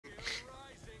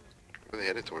Where are they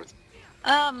headed towards?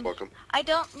 Welcome. I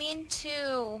don't mean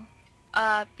to,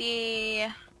 be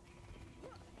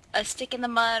a stick in the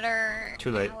mud or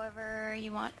Too late. however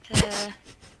you want to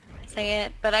say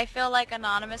it, but I feel like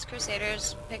Anonymous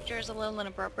Crusader's picture is a little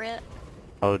inappropriate.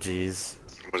 Oh jeez.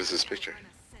 What is this picture?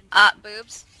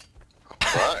 Boobs.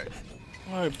 Why?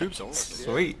 Oh, boobs are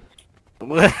Sweet.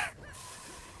 Personally,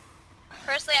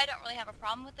 I don't really have a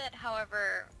problem with it,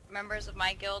 however, members of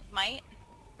my guild might,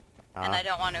 and I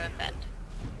don't want to offend.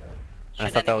 I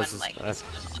thought that was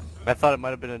just, I thought it might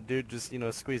have been a dude just, you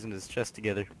know, squeezing his chest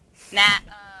together. Nah,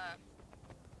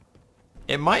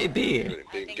 It might be.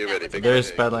 Get ready. Big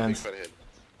There's front head, Badlands. big front head.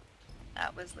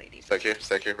 that was Lady. Stack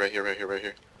here, right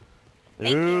here.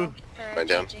 Thank Ooh. you for Mine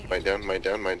down,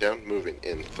 judging. mine down. Moving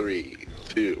in 3,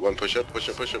 2, 1. Push up.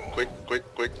 Quick.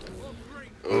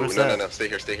 Oh, was no, that? Stay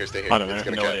here. I don't know, It's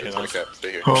gonna no cap, idea it's who gonna that cap.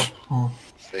 Stay here. Oh.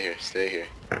 Stay here. Stay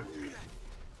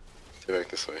back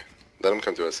this way. Let them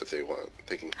come to us if they want.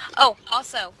 They can. Oh,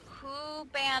 also, who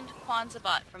banned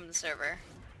Kwanzaa from the server?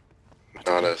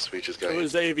 Not us, we just got It here.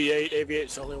 was AV8.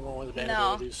 AV8's the only one with the ban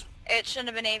No. abilities. It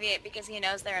shouldn't have been AV8 because he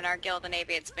knows they're in our guild and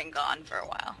AV8's been gone for a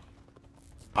while.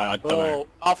 I don't know. Well,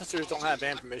 officers don't have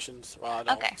ban permissions. Well, I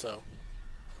don't, Okay. so.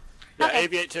 Yeah, Okay.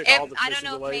 AV8 took If, all the I don't permissions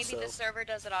know if away, maybe so. the server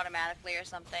does it automatically or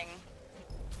something.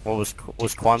 What was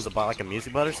Kwanzaa like a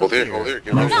music bud or Hold something? here.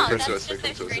 Get No, ready. that's Come to us, just their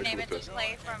come to us, screen come name to and us.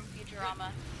 display from Futurama.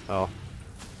 Oh.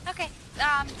 Okay,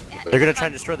 They're gonna try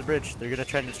and destroy the bridge. They're gonna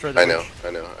try and destroy the I bridge.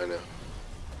 know.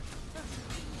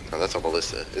 Oh, that's a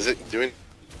ballista. Is it doing?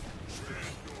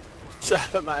 Should I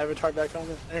put my avatar back on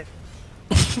there?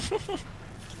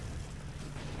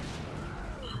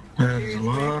 There's a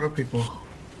lot of people.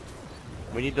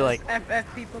 We need to like.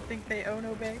 FF people think they own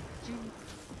Obey. Jeez.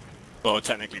 Well,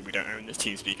 technically we don't own this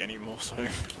TeamSpeak anymore, so...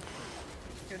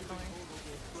 Good point.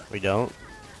 We don't.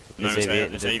 No, Is it's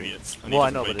Aviate it's different? Aviates. And Well, I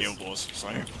he know, doesn't but play it's. Guild Wars, so...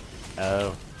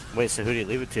 Oh. Wait. So who do you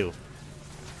leave it to?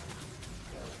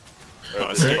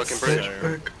 This Six, fucking bridge.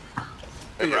 so-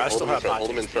 Right I here, still have hold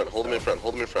him in hot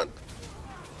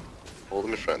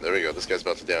front. There we go. This guy's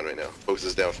about to down right now. Focus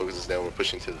us down. We're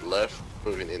pushing to the left.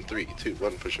 Moving in 3, 2,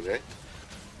 1. Push him right.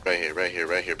 Right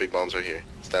here. Big bombs right here.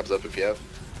 Stabs up if you have.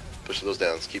 Push those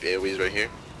down. Keep AoEs right here.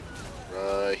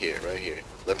 Right here.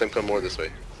 Let them come more this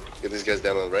way. Get these guys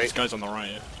down on the right. This guy's on the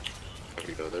right, yeah.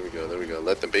 There we go.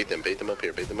 Let them bait them up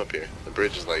here. The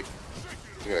bridge is like,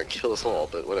 you're gonna kill us all,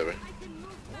 but whatever.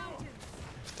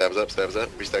 Stabs up.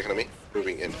 Restacking on me.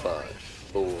 Moving in 5,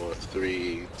 4,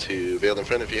 3, 2. Veil in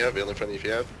front if you have.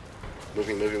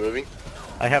 Moving.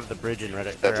 I have the bridge in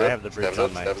Reddit. Stabs I up. have the bridge Stabs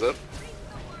on my. up.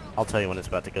 I'll tell you when it's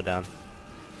about to go down.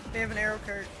 They have an arrow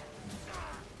cart.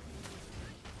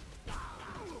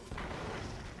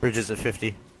 Bridge is at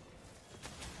 50.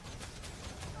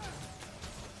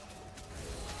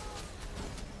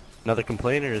 Another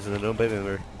complaint or is it a no baby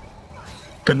member?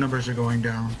 The numbers are going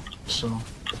down, so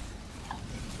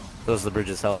Those are the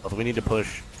bridge's health. We need to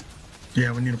push.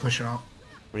 yeah, we need to push out.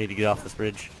 We need to get off this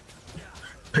bridge.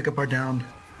 Pick up our down.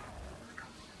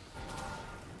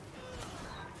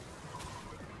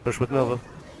 Push with Nova.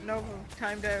 No,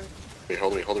 timed out. Here,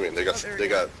 hold me. They got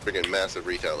freaking massive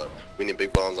retail up. We need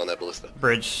big bombs on that ballista.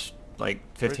 Bridge, like,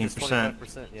 Bridge is 15%.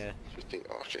 25%, yeah. 15.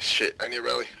 Oh shit. I need a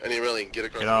rally. Get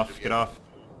across. Get the off, bridge. get off.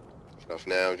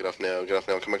 Get off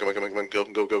now. Come on. Go.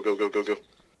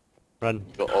 Run.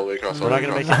 Go all the way across. We're not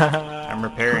gonna make it. I'm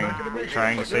repairing,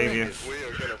 trying to save you. We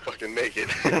are gonna fucking make it.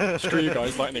 Screw you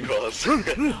guys, lightning. Boss.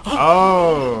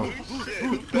 Oh!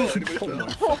 Oh,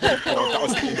 That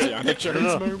was the Indiana Jones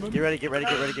No. moment. Get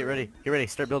ready.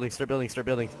 Start building.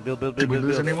 Build. Did we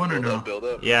lose anyone or no? Build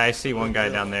up. Yeah, I see one guy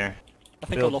down there. I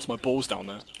think I lost my balls down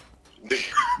there. Go.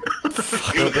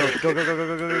 Here we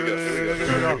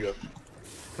go.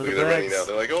 For Look the at them running now. bags.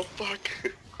 They're like, oh fuck.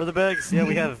 For the bags. Yeah,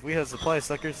 we have supply,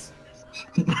 suckers.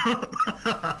 No,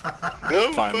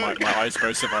 Fine, fuck. my eyes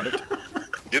both survived.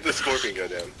 Get the scorpion gun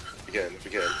down. If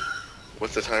we can.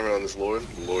 What's the timer on this Lord?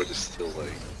 The Lord is still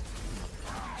like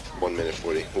 1 minute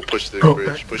 40. We'll push to the Oh, bridge.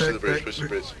 back, Push to the back, bridge.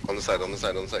 back. On the side.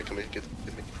 Come here. Get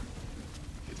me.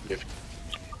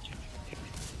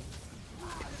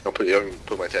 I'll put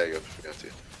my tag up if we have to.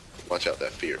 Watch out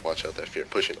that fear.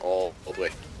 Pushing all the way.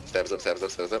 Stabs up.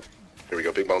 Here we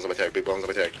go. Big bombs on my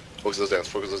tag. Focus those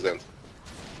down.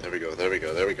 There we go.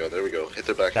 Hit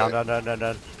their back line.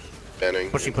 Down. Banning.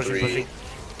 Pushing. 3,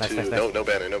 Nice. 2, no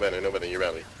banner. You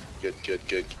rally. Good.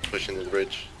 Pushing to the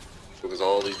bridge. Focus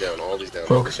all these down.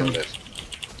 Focusing.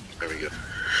 There we go.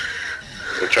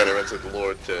 We're trying to run to the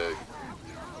Lord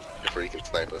before he can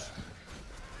snipe us.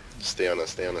 Stay on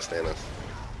us.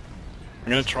 I'm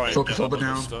gonna try and Focus get all the up down.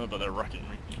 on the stir, but they're wrecking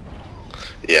me.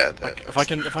 Yeah, that. If I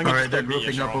can Alright, they're just me grouping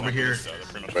and up Sharon over on here. ballista,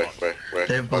 they're pretty much fucked. Right.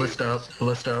 They have ballista up,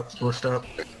 ballista up, ballista up.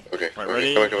 Okay, Right,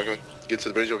 okay, ready? come on. Get to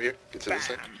the bridge over here. Get to this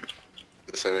side.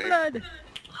 This side right here. Blood.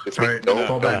 It's me. Alright, Don't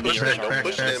fall back, push back, them. Don't back,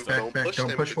 push back, them. back, Don't back, push don't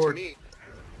them. push It's forward. me.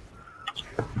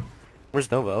 Where's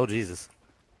Nova? Oh Jesus.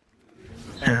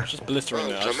 Yeah. Just ballista in Oh,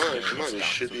 there. come on. You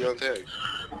should be on tag.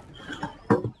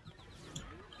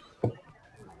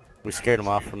 We scared him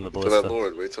off from the Till that ballista.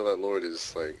 Lord. Wait till that Lord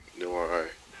is like no RI.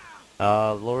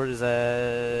 Lord is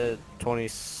at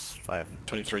 25.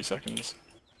 23 seconds.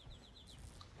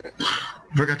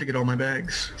 Forgot to get all my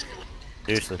bags.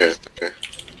 Seriously. Okay.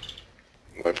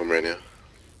 Wipe them right now.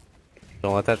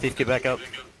 Don't let that thief get back up.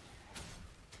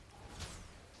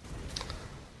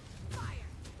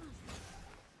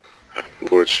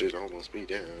 Lord should almost be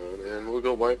down, and we'll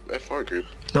go wipe FR group.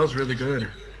 That was really good.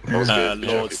 That was good.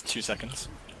 Lord's 2 seconds.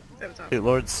 That was awesome. Dude,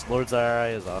 Lord's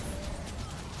RI is off.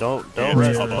 Don't Yeah,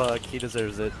 rest yeah. him, Puck. He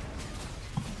deserves it.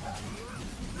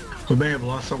 We may have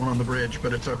lost someone on the bridge,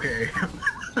 but it's okay.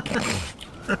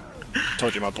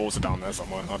 Told you my balls are down there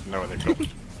somewhere. I don't know where they're going.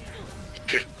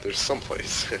 There's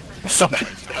someplace.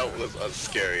 Someplace. That was a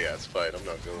scary ass fight, I'm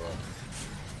not gonna lie.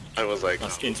 I was like,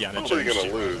 That's Indiana how are we Jones gonna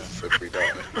shit, lose if we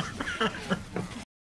die?